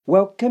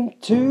Welcome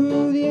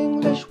to the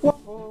English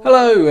Waffle.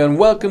 Hello and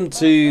welcome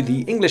to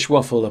the English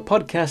Waffle, a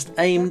podcast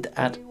aimed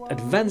at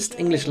advanced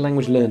English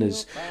language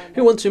learners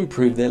who want to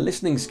improve their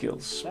listening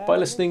skills by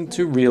listening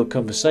to real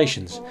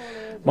conversations.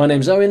 My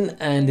name's Owen,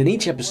 and in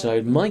each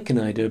episode Mike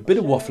and I do a bit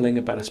of waffling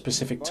about a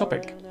specific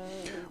topic.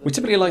 We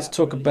typically like to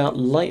talk about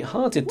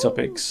light-hearted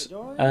topics,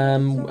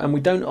 and we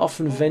don't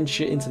often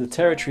venture into the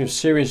territory of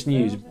serious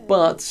news,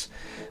 but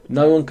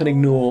no one can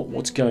ignore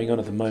what's going on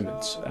at the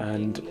moment.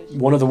 And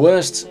one of the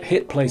worst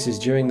hit places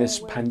during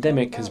this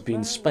pandemic has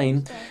been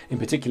Spain, in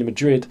particular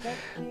Madrid.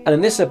 And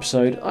in this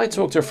episode, I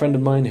talked to a friend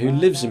of mine who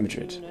lives in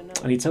Madrid,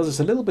 and he tells us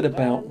a little bit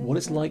about what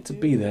it's like to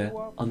be there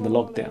under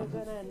lockdown.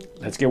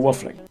 Let's get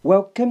waffling.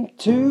 Welcome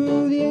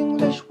to the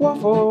English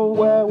Waffle,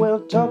 where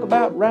we'll talk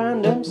about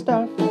random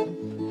stuff.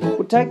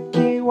 We'll take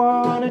you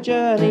on a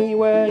journey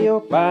where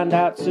you'll find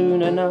out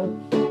soon enough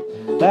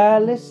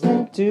that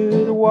listening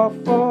to the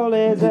waffle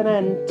is an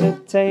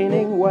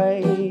entertaining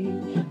way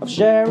of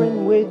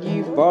sharing with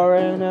you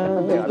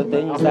foreigners the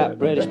things that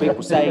British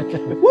people say.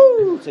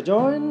 Woo! So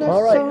join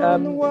us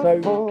on the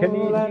waffle. So can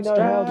you know and how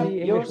strap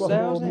the English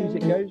yourselves waffle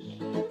music in goes?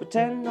 for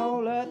 10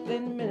 whole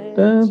earthing minutes.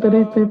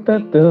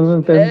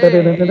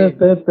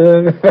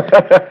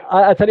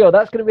 I tell you what,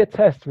 that's going to be a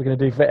test we're going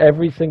to do for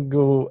every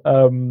single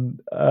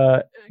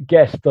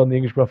guest on the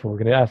English Waffle. We're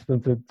going to ask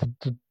them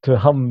to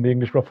hum the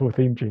English Waffle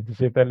theme tune to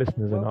see if they're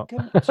listeners or not.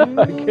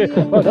 Welcome to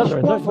the Well done,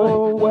 English Lorenzo.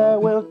 Waffle, where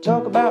we'll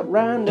talk about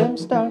random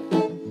stuff.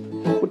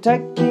 We'll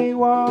take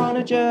you on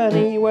a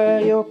journey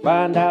where you'll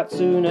find out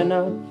soon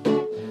enough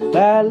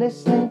that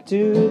listening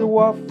to the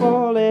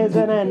waffle is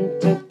an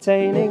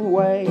entertaining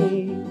way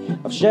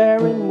of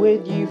sharing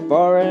with you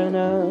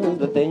foreigners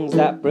the things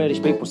that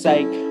British people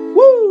say.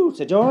 Woo!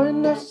 So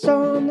join us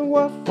on the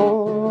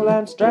waffle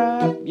and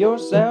strap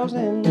yourselves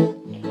in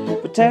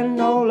for 10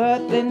 whole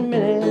earthing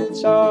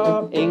minutes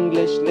of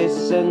English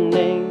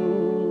listening.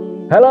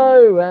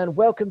 Hello and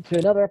welcome to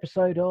another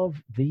episode of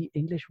the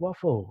English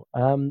Waffle.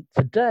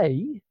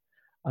 Today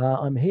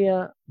I'm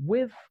here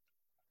with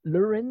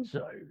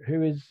Lorenzo,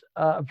 who is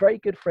a very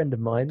good friend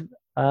of mine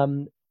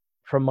from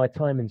my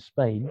time in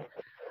Spain.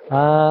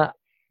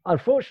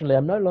 Unfortunately,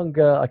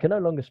 I can no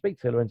longer speak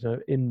to Lorenzo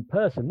in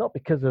person, not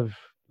because of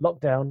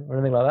lockdown or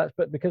anything like that,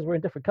 but because we're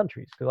in different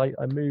countries. Because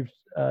I moved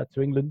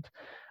to England,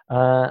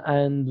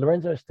 and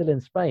Lorenzo is still in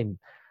Spain.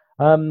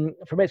 For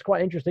me, it's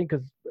quite interesting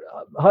because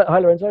hi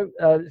Lorenzo,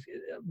 it's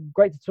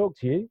great to talk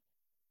to you.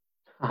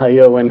 Hi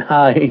Owen,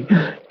 hi.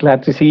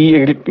 Glad to see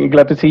you.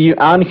 Glad to see you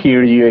and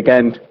hear you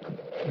again.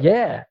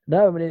 Yeah,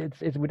 no, I mean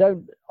it's we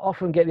don't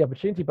often get the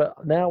opportunity,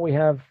 but now we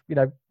have,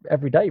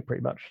 every day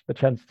pretty much the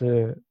chance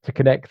to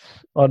connect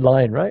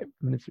online, right?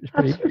 I mean, it's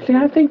pretty. Absolutely,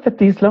 I think that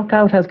this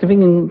lockout has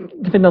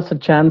given us a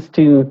chance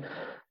to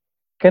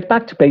get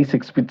back to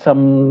basics with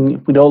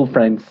old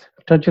friends.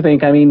 Don't you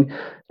think? I mean,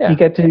 Yeah. you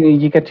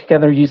get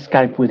together, you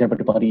Skype with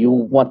everybody,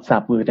 you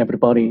WhatsApp with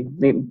everybody.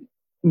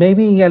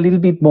 Maybe a little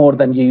bit more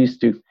than you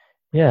used to.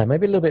 Yeah,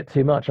 maybe a little bit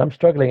too much. I'm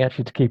struggling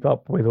actually to keep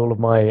up with all of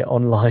my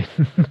online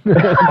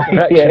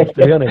interactions,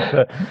 to be honest.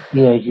 But,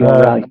 Yeah, you're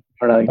right.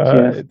 Right.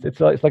 Yes.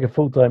 it's like a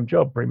full-time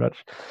job, pretty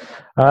much.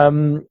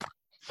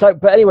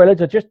 But anyway,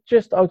 Linda,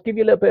 just I'll give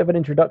you a little bit of an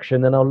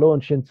introduction, then I'll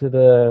launch into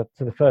the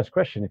first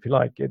question, if you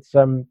like. It's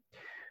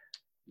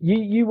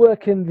you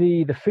work in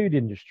the food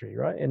industry,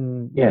 right?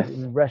 Yes.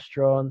 In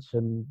restaurants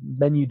and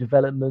menu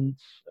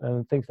development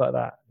and things like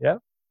that. Yeah.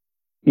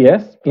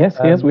 Yes.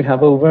 We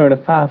have over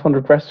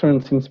 500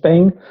 restaurants in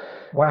Spain.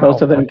 Wow.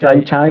 Most of them okay.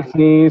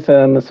 franchisees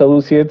and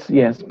associates.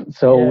 Yes.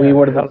 So Yeah. we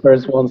were the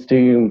first ones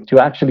to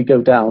actually go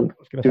down I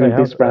was going to during say,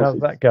 this how's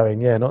crisis. that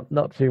going? Yeah,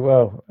 not too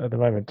well at the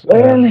moment.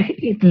 Well,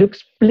 it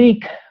looks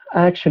bleak,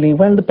 actually.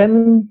 Well,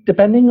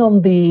 depending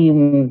on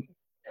the,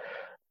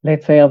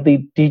 let's say, of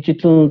the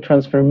digital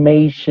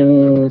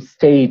transformation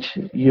stage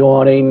you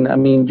are in, I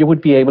mean, you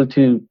would be able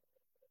to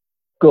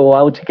go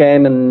out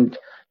again and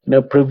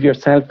prove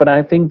yourself. But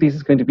I think this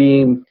is going to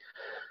be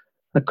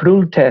a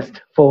cruel test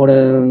for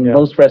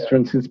most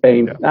restaurants in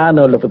Spain and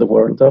all over the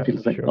world,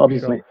 obviously.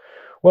 Sure.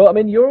 Well, I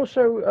mean, you're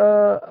also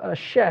a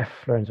chef,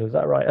 Lorenzo, is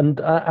that right? And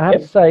I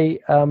have to say,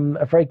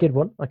 a very good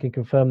one. I can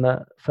confirm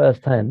that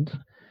firsthand.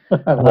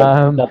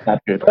 Well, not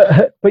that good.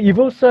 But you've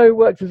also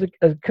worked as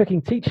a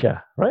cooking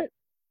teacher, right?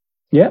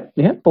 Yeah,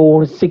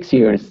 for 6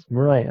 years.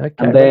 Right, okay.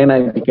 And then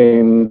I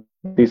became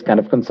this kind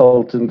of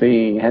consultant,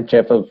 the head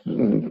chef of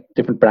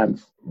different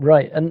brands.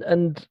 Right, and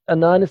I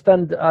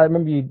understand. I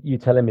remember you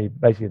telling me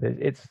basically that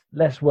it's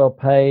less well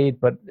paid,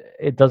 but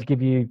it does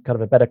give you kind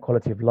of a better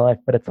quality of life,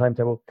 better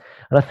timetable.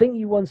 And I think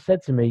you once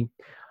said to me,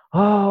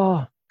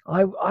 "Oh,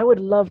 I would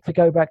love to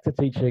go back to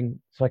teaching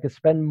so I could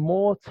spend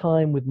more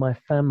time with my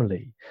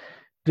family."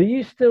 Do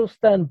you still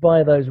stand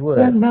by those words?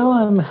 Well, now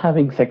I'm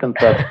having second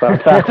thoughts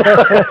about that.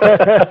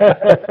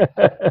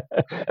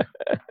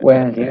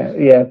 Well,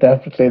 yeah,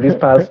 definitely. This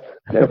past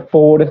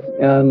 4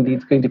 and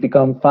it's going to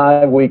become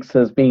 5 weeks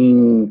have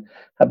been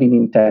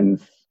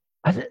intense.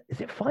 Is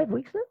it 5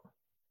 weeks now?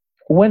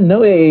 Well,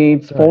 no,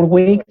 it's 4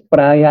 weeks, but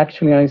I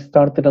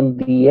started on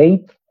the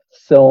 8th,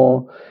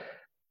 so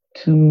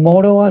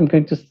Tomorrow, I'm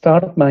going to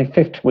start my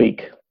 5th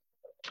week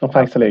of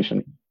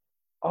isolation.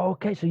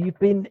 Okay, so you've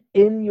been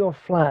in your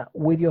flat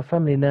with your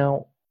family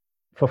now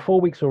for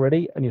 4 weeks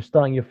already, and you're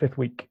starting your 5th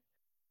week.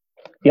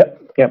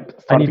 Yep, And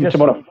starting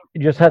tomorrow.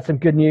 you just had some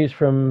good news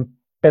from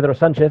Pedro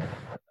Sanchez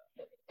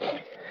Yeah,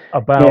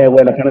 about.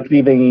 well,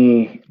 apparently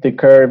the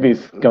curve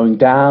is going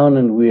down,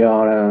 and we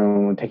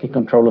are taking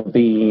control of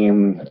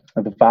the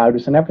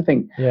virus and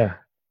everything. Yeah.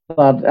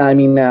 But I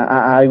mean,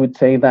 I would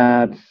say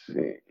that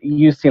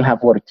you still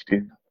have work to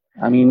do.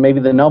 I mean,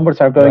 maybe the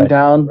numbers are going Right.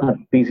 down, but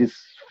this is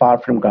far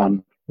from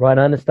gone. Right,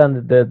 I understand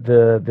that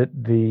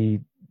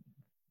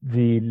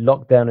the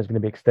lockdown is going to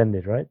be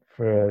extended, right,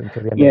 for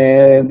until the end of.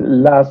 Yeah,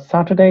 last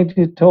Saturday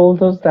they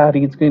told us that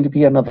it's going to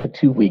be another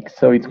 2 weeks,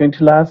 so it's going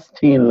to last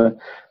till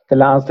the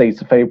last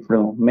days of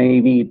April,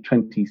 maybe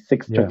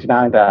 26, Yeah.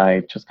 29. I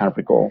just can't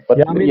recall, but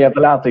Yeah, I mean- yeah,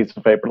 the last days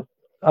of April.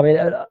 I mean,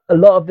 a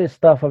lot of this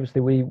stuff, obviously,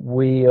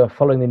 we are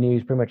following the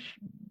news pretty much.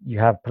 You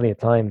have plenty of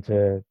time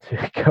to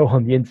go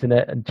on the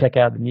internet and check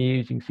out the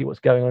news. You can see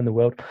what's going on in the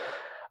world.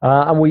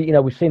 And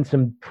we've seen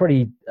some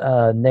pretty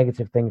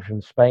negative things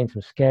from Spain,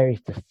 some scary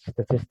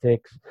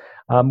statistics.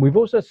 We've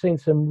also seen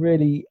some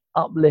really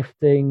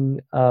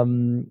uplifting,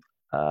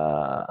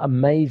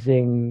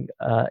 amazing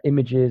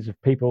images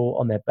of people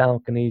on their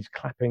balconies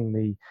clapping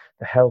the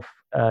health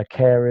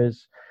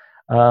carers.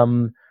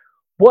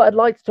 What I'd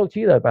like to talk to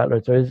you though about,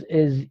 Loto,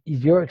 is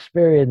your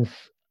experience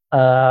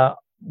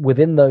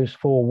within those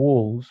four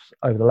walls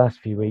over the last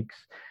few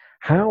weeks.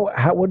 What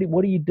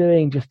are you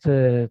doing just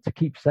to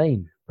keep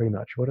sane? Pretty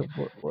much.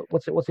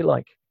 What's it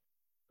like?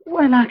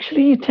 Well,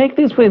 actually, you take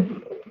this with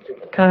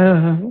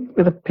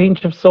a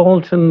pinch of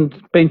salt and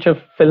pinch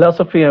of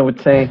philosophy, I would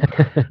say.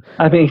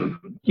 I mean,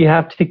 you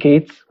have two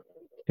kids.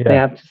 Yeah. They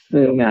have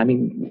to. I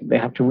mean, they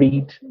have to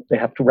read. They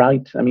have to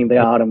write. I mean, they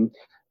are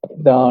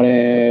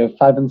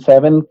 5 and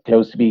 7,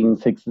 close to being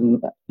 6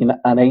 and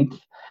 8.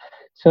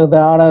 So they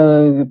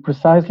are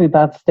precisely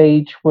that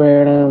stage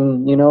where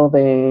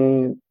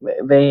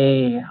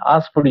they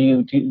ask for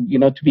you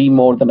to be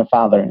more than a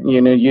father.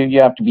 You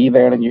have to be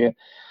there, and you.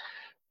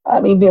 I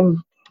mean,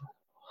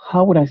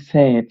 how would I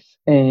say it?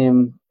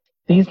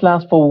 These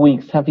last 4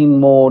 weeks have been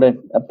more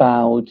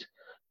about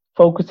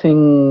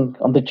focusing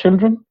on the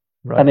children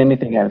than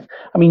anything else.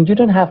 I mean, you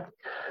don't have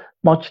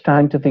much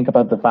time to think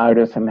about the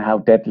virus and how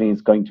deadly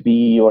it's going to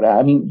be, or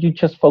I mean, you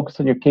just focus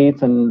on your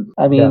kids, and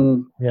I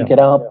mean, you get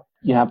up,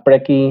 you have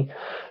brekkie,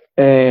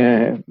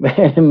 and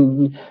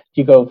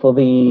you go for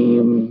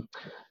the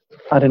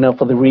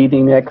for the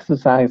reading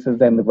exercises,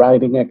 then the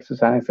writing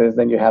exercises,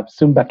 then you have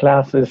Zumba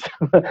classes.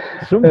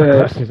 Zumba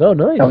classes, oh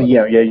nice. Oh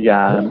yeah,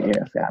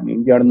 yes. I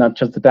mean, you're not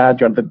just the dad,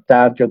 you're the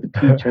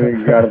teacher,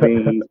 you're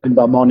the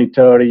Zumba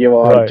monitor, you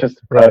are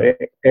just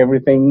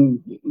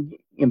everything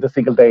in the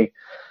single day.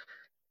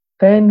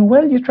 Then,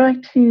 well, you try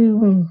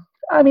to.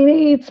 I mean,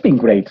 it's been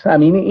great. I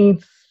mean,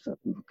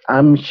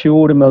 I'm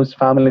sure most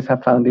families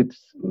have found it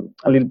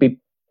a little bit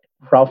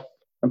rough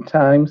at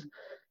times,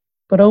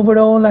 but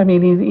overall, I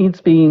mean,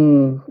 it's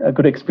been a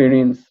good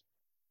experience.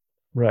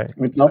 Right.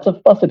 With lots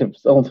of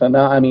positives also.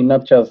 Now, I mean,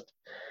 not just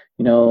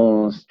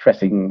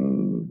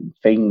stressing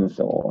things,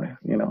 or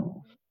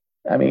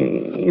I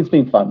mean, it's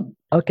been fun.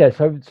 Okay,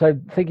 so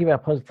thinking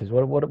about positives,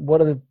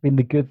 what have been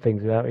the good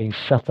things about being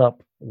shut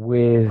up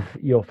with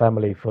your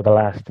family for the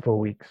last 4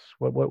 weeks?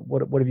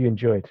 What have you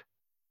enjoyed?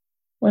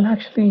 Well,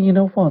 actually, you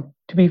know what?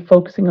 To be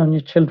focusing on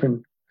your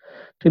children,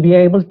 to be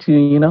able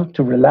to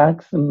to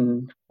relax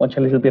and watch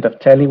a little bit of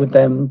telly with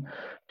them,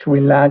 to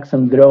relax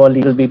and draw a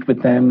little bit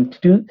with them, to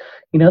do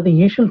the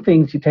usual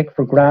things you take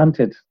for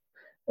granted.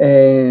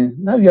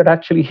 Now you're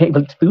actually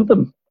able to do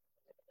them.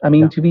 I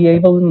mean, to be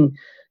able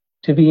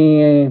to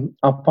be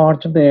a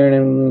part of their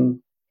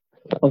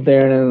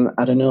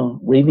I don't know,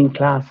 reading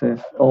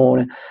classes,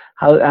 or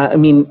how I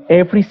mean,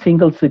 every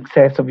single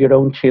success of your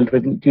own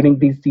children during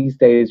these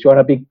days, you're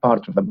a big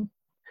part of them.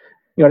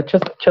 You're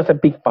just a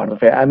big part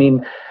of it. I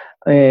mean,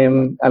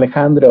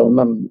 Alejandro,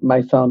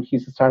 my son,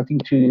 he's starting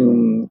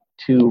to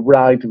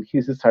write, and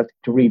he's starting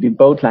to read in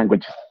both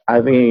languages,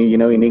 either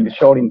in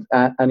English or and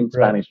in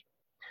Spanish.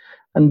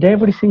 And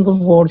every single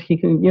word he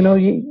can, you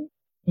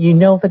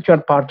know that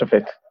you're part of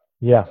it.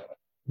 Yeah.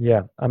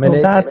 I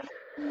mean,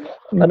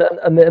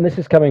 and this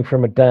is coming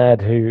from a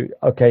dad who,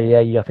 I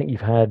think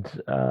you've had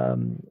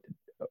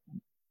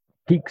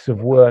peaks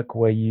of work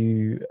where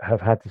you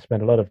have had to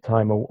spend a lot of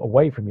time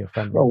away from your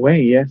family.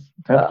 Away, yes.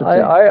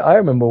 I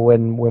remember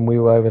when we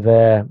were over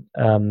there,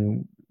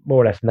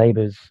 more or less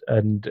neighbours,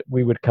 and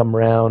we would come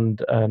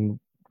round, and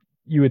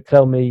you would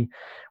tell me,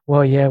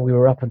 well, yeah, we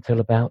were up until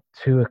about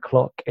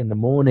 2:00 in the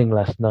morning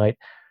last night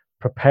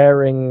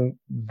preparing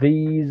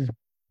these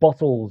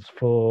bottles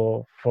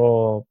for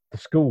the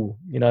school.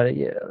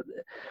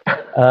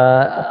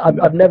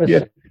 I've never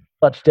seen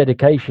such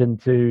dedication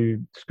to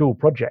school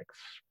projects,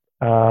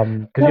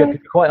 because you're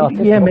quite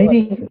artistic. Yeah,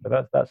 maybe.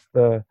 That's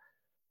the.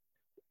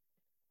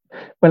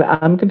 Well,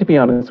 I'm going to be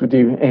honest with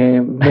you.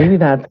 Maybe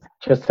that's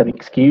just an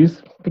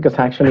excuse, because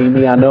actually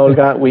me and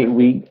Olga,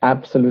 we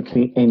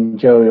absolutely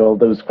enjoy all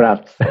those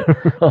crafts.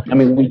 I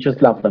mean, we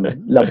just love them,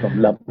 love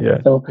them, love them.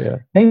 Yeah, So yeah.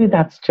 maybe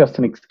that's just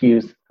an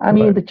excuse. I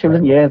mean, Right, the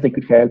children, yes, they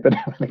could help,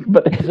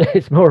 but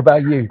It's more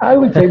about you. I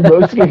would say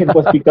mostly it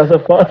was because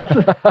of us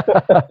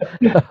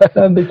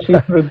and the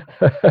children.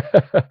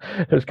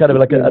 It was kind of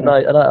like Yeah,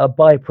 a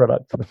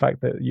byproduct to the fact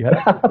that you had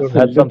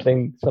absolutely.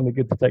 something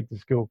good to take to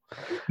school.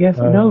 Yes,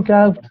 Um, no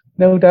doubt,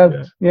 no doubt.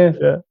 Yes,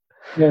 Yeah.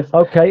 yes.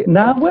 Okay.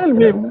 Now, well,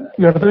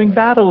 we're doing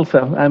that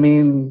also. I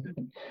mean,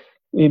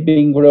 we've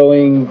been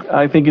growing,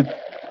 I think it's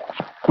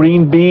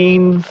green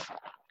beans,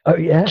 Oh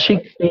yeah.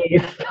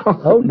 chickpeas.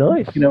 Oh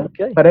nice. You know,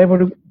 Okay.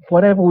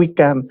 whatever we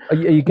can. Are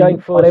you going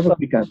for Whatever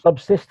we can.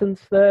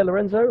 subsistence there,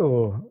 Lorenzo?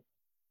 Or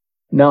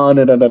No,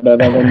 not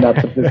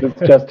so. This is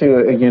just to,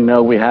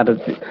 we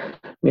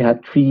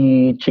had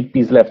 3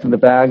 chickpeas left in the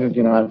bag.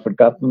 I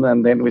forgot them,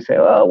 and then we say,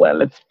 oh well,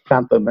 let's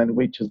plant them, and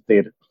we just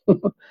did.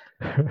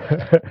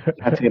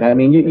 That's it. I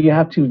mean, you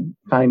have to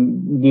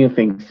find new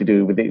things to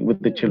do with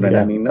the children.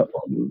 Yeah. I mean,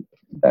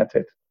 that's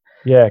it.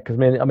 Yeah, because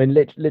I mean,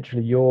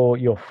 literally,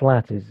 your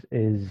flat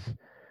is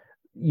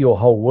your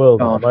whole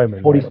world at the moment. Right? I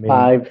mean,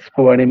 45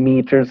 square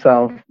meters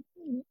of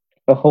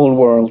the whole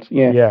world.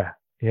 Yes. yeah,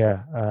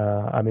 yeah.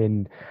 I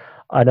mean,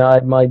 I know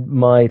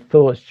my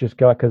thoughts just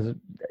go, because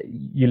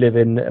you live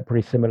in a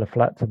pretty similar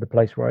flat to the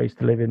place where I used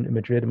to live in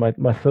Madrid.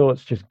 My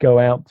thoughts just go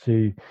out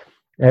to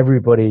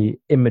everybody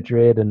in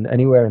Madrid and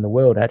anywhere in the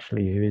world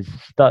actually who is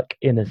stuck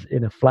in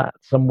a flat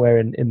somewhere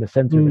in the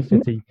center of the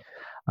city.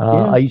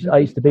 I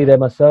used to be there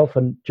myself,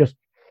 and just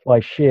by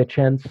sheer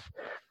chance,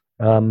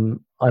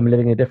 I'm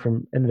living in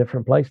a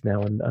different place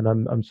now, and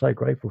I'm so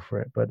grateful for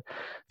it. But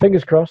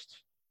fingers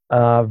crossed,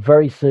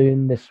 very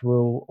soon this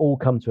will all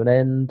come to an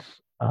end.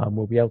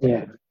 We'll be able to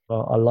live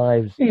our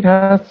lives. It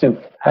has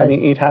to. I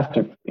mean, it has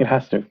to. It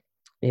has to.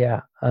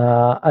 Yeah,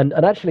 and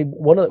actually,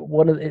 one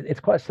of it's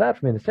quite sad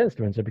for me in a sense,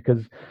 Lorenzo,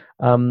 because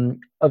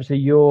obviously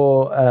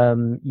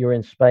you're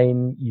in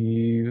Spain.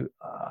 You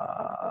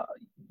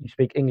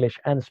speak English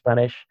and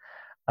Spanish,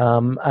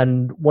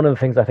 and one of the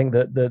things I think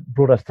that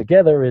brought us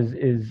together is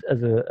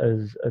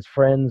as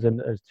friends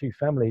and as two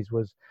families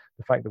was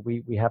the fact that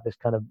we have this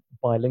kind of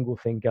bilingual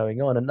thing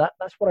going on, and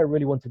that's what I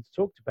really wanted to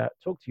talk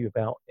to you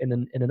about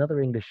in another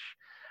English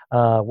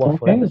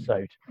waffle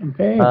episode.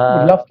 Okay,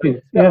 would love to.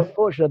 Yes.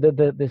 Unfortunately,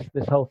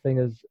 this whole thing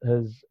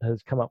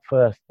has come up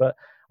first, but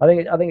I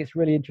think it's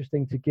really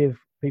interesting to give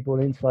people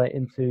an insight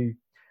into,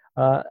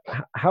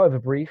 however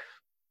brief,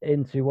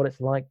 into what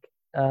it's like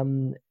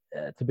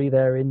to be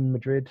there in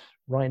Madrid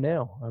right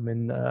now. I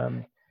mean,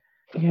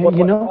 what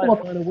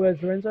final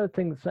words, Lorenzo?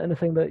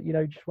 Anything that you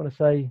just want to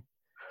say?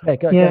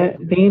 Go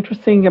the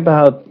interesting thing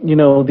about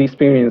the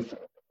experience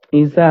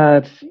is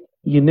that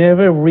you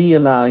never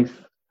realize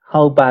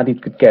how bad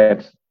it could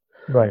get.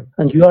 Right.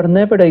 And you are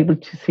never able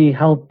to see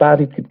how bad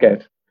it could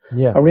get.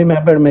 Yeah. I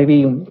remember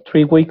maybe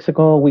 3 weeks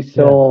ago, we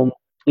saw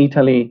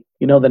Italy,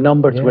 the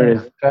numbers were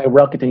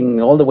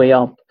skyrocketing all the way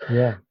up.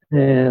 Yeah.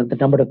 The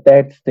number of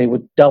deaths, they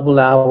would double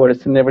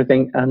hours and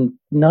everything. And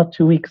not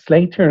 2 weeks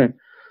later,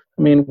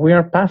 I mean, we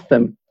are past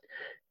them.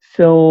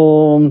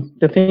 So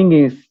the thing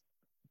is,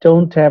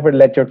 don't ever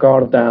let your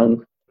guard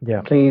down.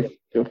 Yeah. Please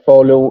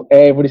follow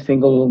every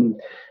single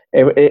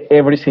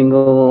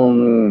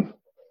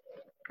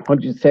what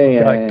do you say?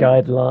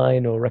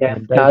 Guideline or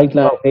recommendation?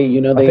 Guideline.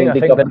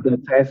 The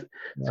government says.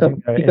 So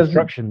because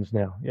instructions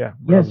now,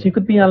 Yes, you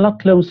could be a lot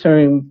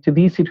closer to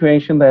the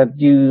situation that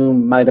you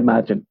might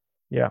imagine.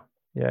 Yeah,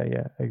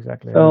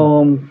 exactly.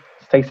 So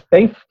stay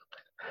safe.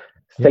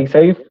 Stay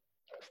safe.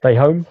 Stay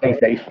home. Stay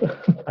safe.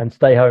 And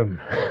stay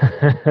home.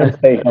 And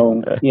stay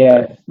home.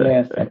 Yes.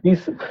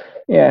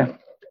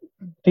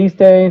 These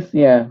days,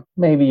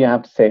 maybe you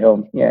have to stay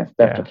home. Yes,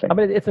 definitely. I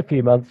mean, it's a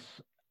few months.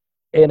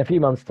 In a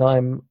few months'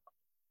 time,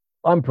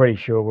 I'm pretty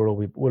sure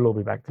we'll all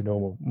be back to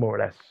normal, more or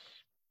less.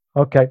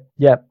 Okay.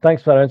 Yeah.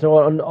 Thanks for that. So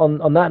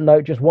on that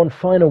note, just one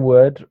final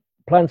word.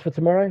 Plans for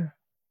tomorrow?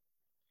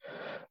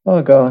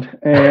 Oh God!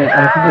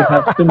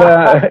 I think we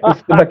have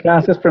Zumba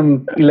classes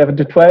from 11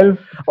 to 12.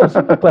 Oh,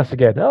 Zumba class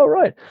again. Oh,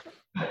 right.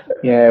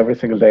 Yeah, every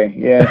single day.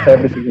 Yes,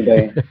 every single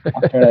day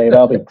after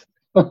aerobics.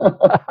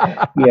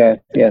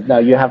 Yes. No,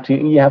 you have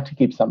to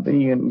keep something.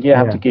 You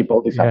have to keep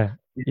all this up.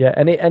 Yeah.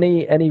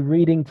 Any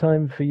reading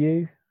time for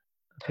you?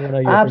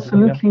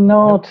 Absolutely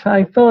not.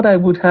 I thought I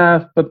would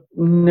have, but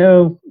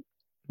no,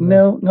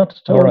 not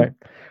at all. All right.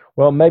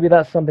 Well, maybe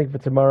that's something for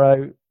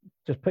tomorrow.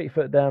 Just put your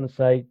foot down and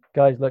say,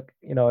 guys, look,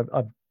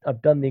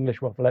 I've done the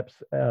English Waffle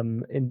Eps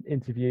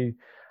interview.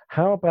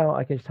 How about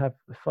I can just have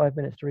 5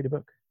 minutes to read a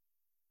book?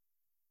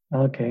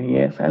 Okay.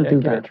 Yes, I'll do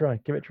that.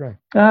 Give it a try.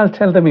 I'll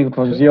tell them it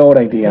was your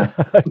idea.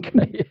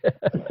 Okay.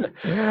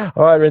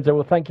 All right, Renzo.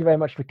 Well, thank you very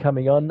much for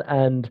coming on.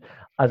 And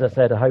as I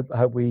said, I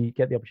hope we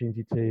get the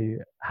opportunity to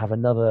have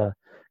another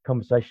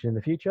conversation in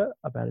the future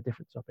about a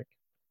different topic.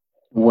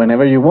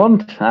 Whenever you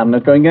want. I'm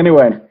not going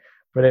anywhere.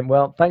 Brilliant.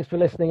 Well, thanks for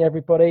listening,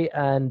 everybody,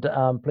 and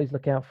please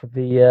look out for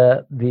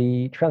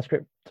the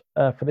transcript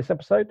for this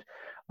episode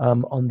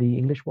on the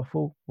English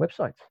Waffle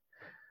website.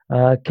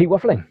 Keep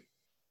waffling.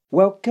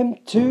 Welcome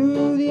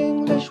to the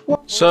English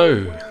Waffle.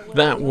 So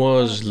that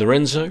was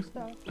Lorenzo,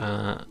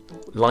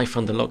 life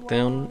under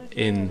lockdown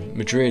in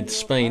Madrid,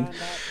 Spain.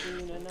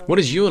 What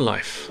is your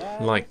life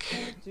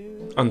like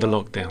under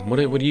lockdown? What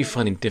are you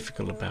finding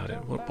difficult about it?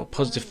 What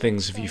positive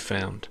things have you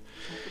found?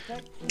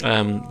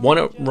 Why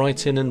not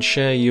write in and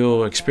share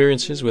your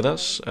experiences with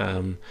us?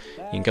 You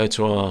can go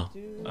to our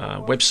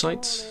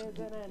website,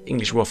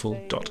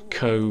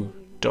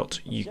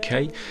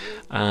 englishwaffle.co.uk,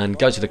 and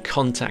go to the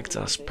Contact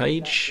Us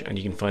page, and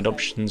you can find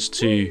options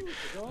to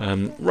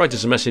write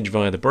us a message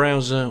via the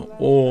browser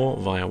or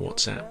via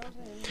WhatsApp.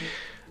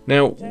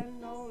 Now,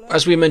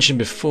 as we mentioned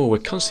before, we're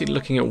constantly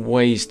looking at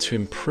ways to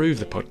improve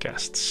the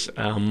podcasts.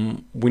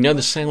 We know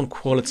the sound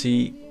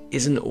quality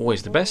isn't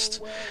always the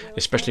best,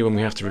 especially when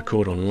we have to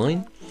record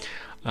online,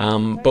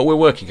 but we're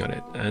working on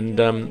it, and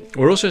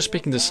we're also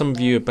speaking to some of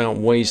you about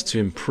ways to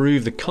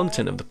improve the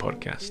content of the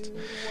podcast.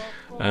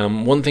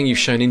 One thing you've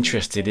shown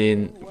interest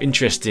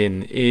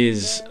in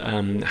is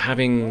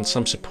having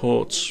some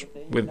support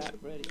with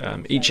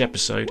each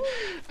episode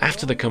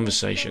after the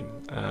conversation,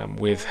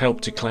 with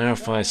help to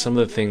clarify some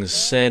of the things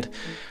said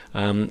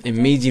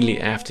immediately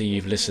after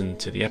you've listened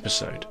to the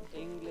episode.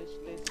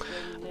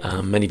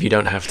 Many of you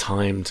don't have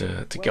time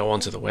to go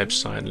onto the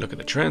website and look at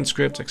the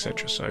transcript,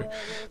 etc. So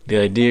the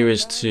idea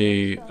is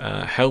to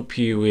help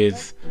you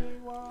with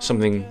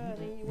something,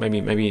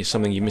 maybe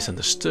something you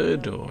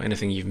misunderstood or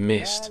anything you've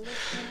missed.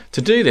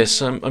 To do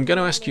this, I'm going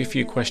to ask you a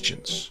few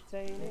questions.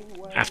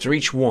 After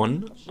each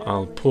one,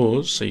 I'll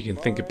pause so you can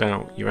think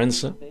about your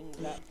answers.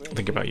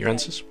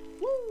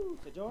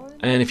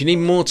 And if you need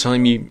more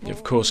time, you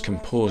of course can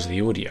pause the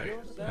audio.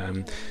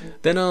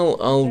 Then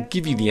I'll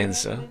give you the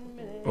answer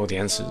or the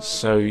answers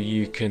so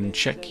you can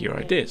check your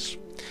ideas.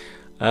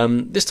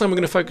 This time we're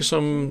going to focus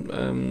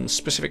on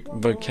specific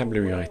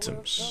vocabulary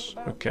items.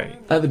 Okay.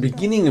 At the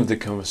beginning of the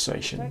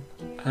conversation,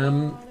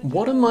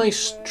 what am I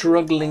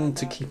struggling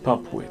to keep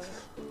up with?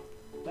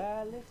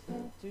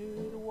 Listening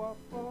to the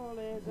waffle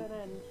is an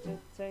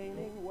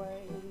entertaining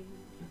way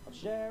of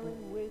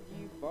sharing with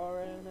you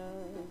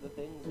foreigners the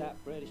things that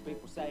British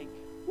people say.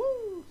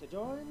 Woo! So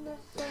join us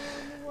on the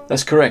waffle.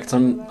 That's correct.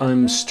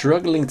 I'm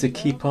struggling to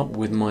keep up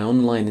with my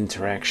online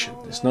interaction.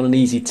 It's not an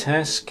easy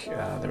task.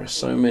 There are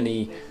so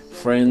many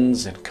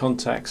friends and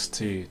contacts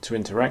to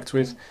interact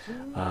with.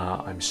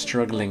 I'm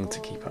struggling to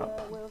keep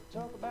up.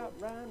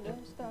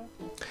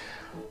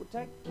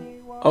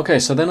 Okay,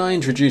 so then I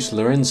introduce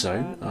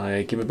Lorenzo.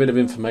 I give a bit of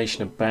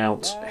information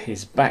about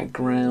his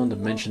background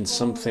and mention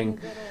something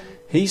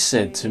he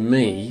said to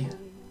me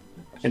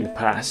in the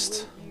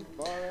past.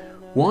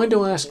 Why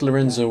do I ask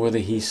Lorenzo whether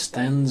he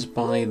stands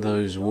by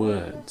those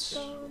words?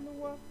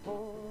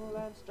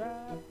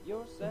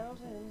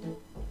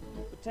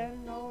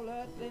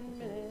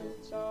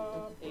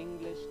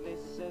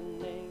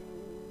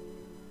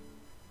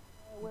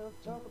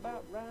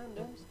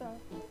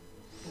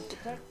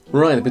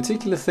 Right, the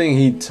particular thing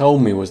he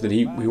told me was that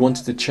he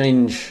wanted to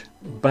change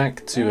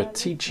back to a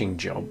teaching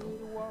job,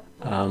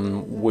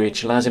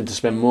 which allows him to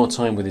spend more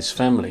time with his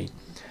family.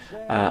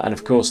 And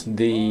of course,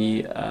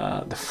 the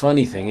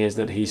funny thing is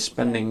that he's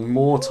spending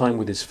more time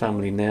with his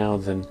family now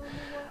than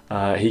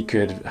he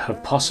could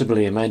have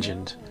possibly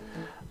imagined.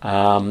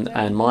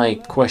 And my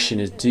question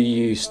is, do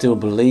you still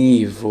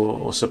believe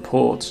or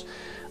support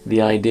the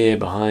idea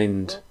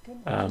behind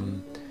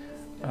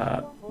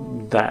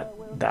that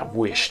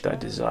wish,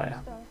 that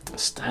desire?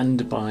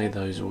 Stand by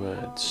those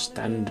words.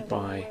 Stand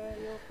by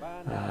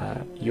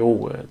your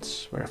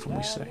words, very often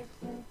we say.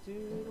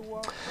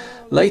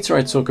 Later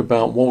I talk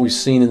about what we've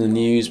seen in the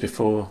news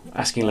before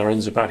asking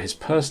Lorenzo about his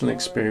personal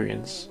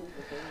experience.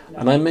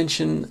 And I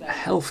mention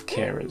health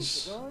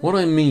carers. What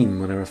I mean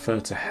when I refer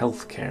to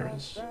health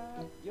carers.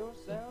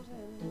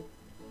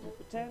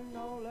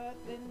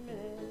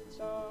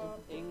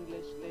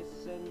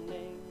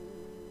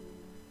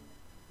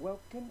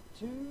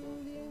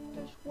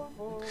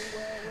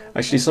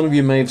 Actually, some of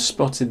you may have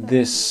spotted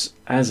this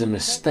as a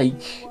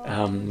mistake.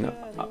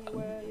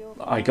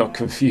 I got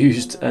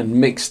confused and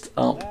mixed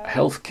up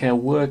healthcare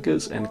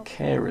workers and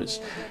carers.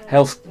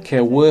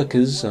 Healthcare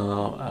workers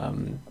are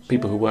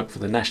people who work for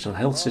the national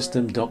health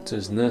system,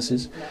 doctors,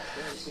 nurses.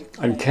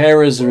 And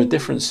carers are a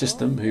different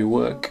system who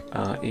work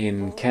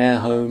in care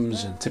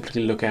homes and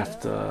typically look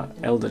after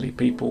elderly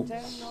people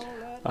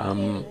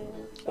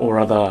or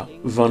other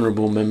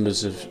vulnerable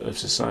members of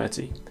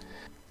society.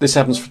 This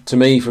happens to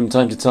me from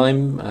time to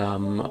time.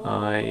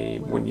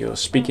 When you're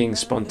speaking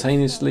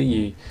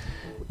spontaneously,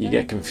 you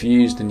get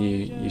confused and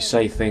you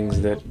say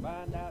things that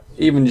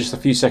even just a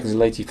few seconds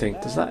later you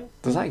think, does that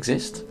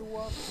exist?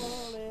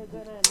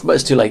 But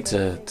it's too late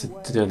to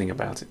do anything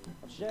about it.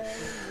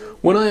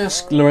 When I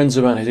asked Lorenzo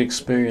about his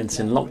experience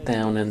in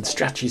lockdown and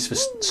strategies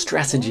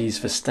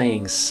for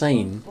staying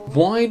sane,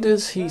 why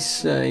does he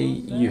say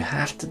you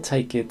have to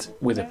take it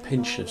with a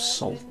pinch of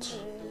salt?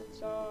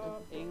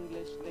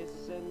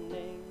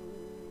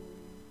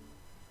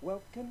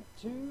 Welcome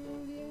to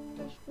the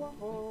English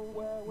Waffle,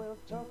 where we'll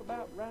talk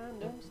about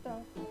random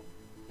stuff.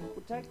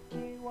 We'll take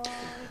you on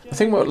I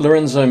think what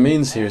Lorenzo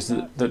means here is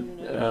that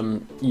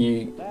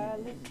you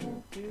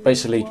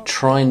basically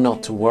try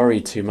not to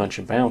worry too much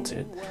about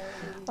it.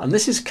 And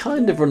this is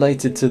kind of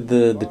related to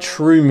the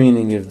true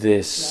meaning of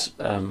this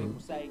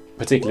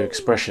particular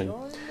expression,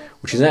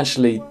 which is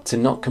actually to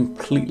not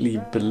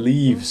completely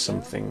believe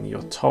something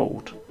you're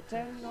told.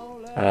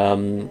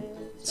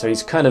 So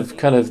it's kind of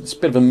it's a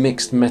bit of a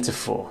mixed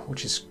metaphor,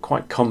 which is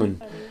quite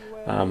common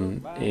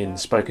in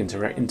spoken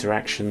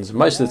interactions.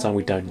 Most of the time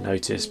we don't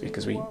notice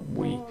because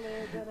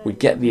we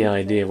get the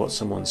idea of what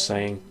someone's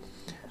saying,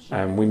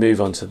 and we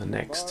move on to the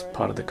next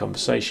part of the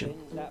conversation.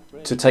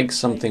 To take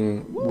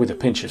something with a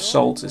pinch of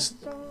salt is,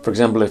 for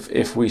example,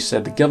 if we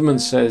said the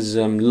government says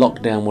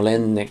lockdown will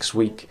end next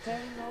week,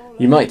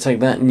 you might take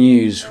that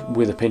news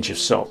with a pinch of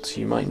salt.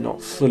 You might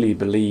not fully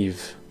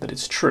believe that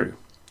it's true.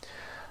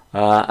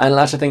 And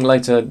I think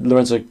later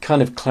Lorenzo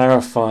kind of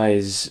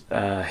clarifies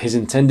his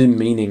intended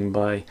meaning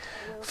by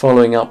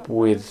following up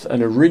with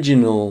an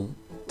original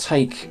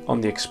take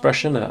on the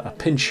expression, a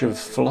pinch of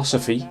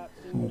philosophy,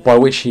 by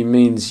which he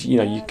means,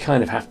 you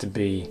kind of have to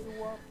be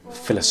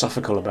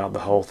philosophical about the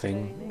whole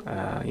thing,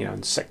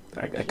 and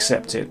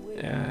accept it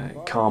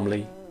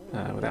calmly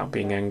without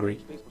being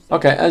angry.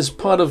 Okay, as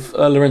part of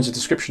Lorenzo's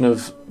description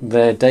of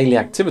their daily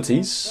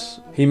activities,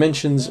 he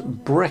mentions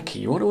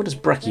brekkie. What does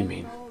brekkie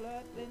mean?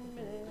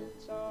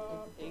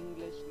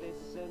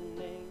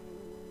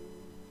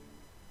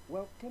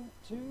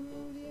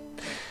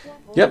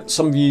 Yep,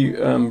 some of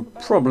you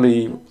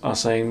probably are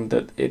saying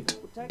that it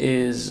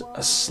is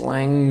a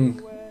slang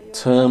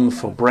term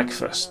for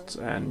breakfast,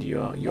 and you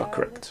are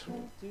correct.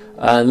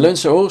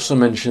 Lorenzo also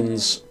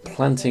mentions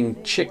planting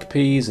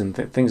chickpeas and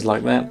things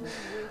like that.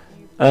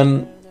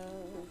 And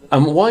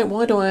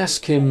why do I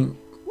ask him,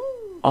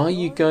 are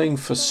you going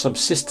for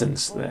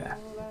subsistence there?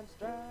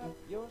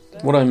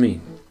 What do I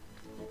mean?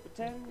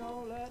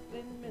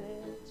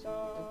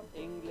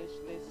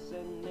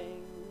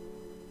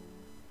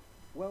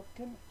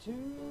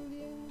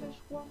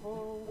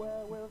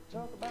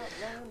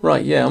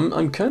 Right, yeah,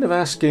 I'm kind of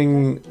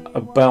asking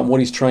about what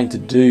he's trying to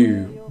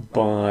do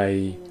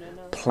by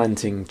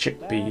planting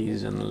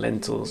chickpeas and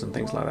lentils and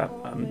things like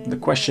that. The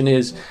question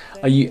is,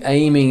 are you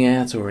aiming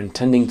at or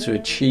intending to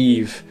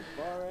achieve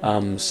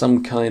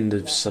some kind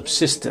of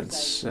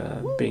subsistence,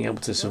 being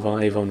able to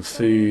survive on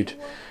food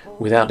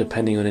without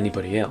depending on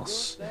anybody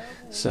else?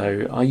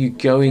 So are you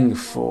going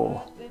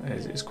for,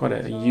 it's quite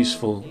a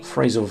useful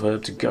phrasal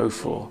verb, to go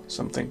for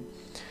something.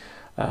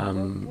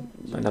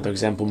 Another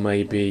example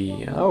may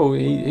be,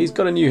 he's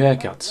got a new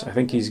haircut. I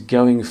think he's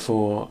going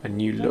for a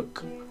new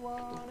look.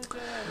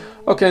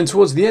 Okay, and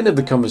towards the end of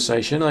the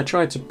conversation, I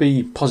try to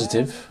be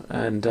positive,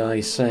 and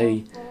I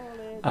say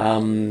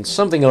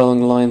something along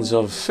the lines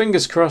of,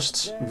 fingers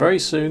crossed, very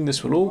soon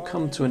this will all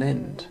come to an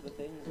end.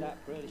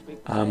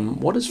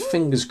 What does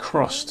fingers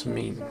crossed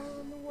mean?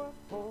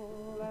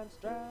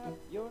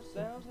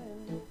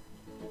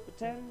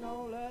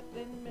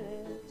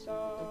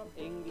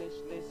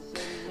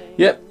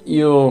 Yep,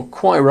 you're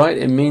quite right.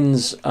 It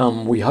means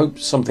we hope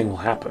something will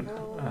happen.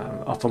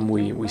 Often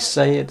we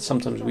say it,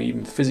 sometimes we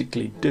even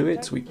physically do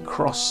it. We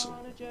cross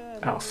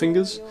our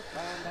fingers.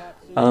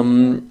 So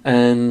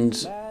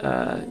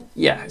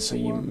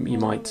you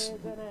might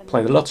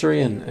play the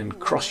lottery and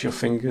cross your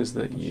fingers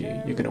that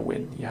you're going to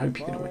win. You hope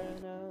you're going to win.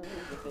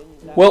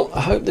 Well, I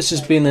hope this has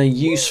been a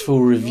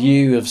useful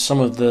review of some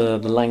of the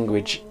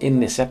language in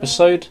this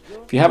episode.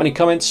 If you have any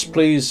comments,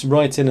 please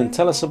write in and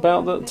tell us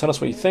about that. Tell us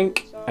what you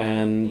think,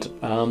 and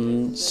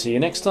see you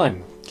next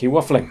time. Keep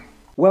waffling.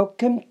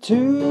 Welcome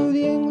to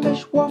the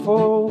English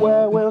Waffle,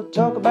 where we'll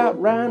talk about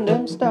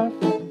random stuff.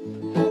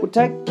 We'll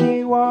take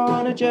you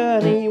on a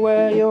journey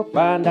where you'll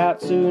find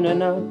out soon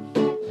enough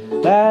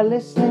that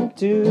listening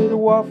to the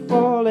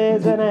waffle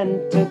is an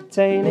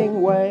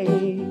entertaining way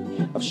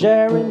of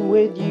sharing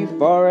with you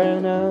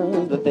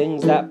foreigners the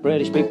things that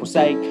British people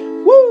say.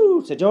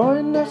 Woo! So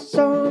join us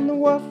on the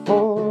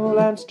waffle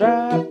and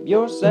strap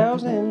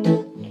yourselves in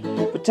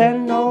for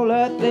 10 whole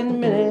earthly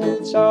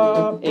minutes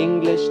of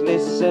English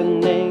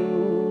listening.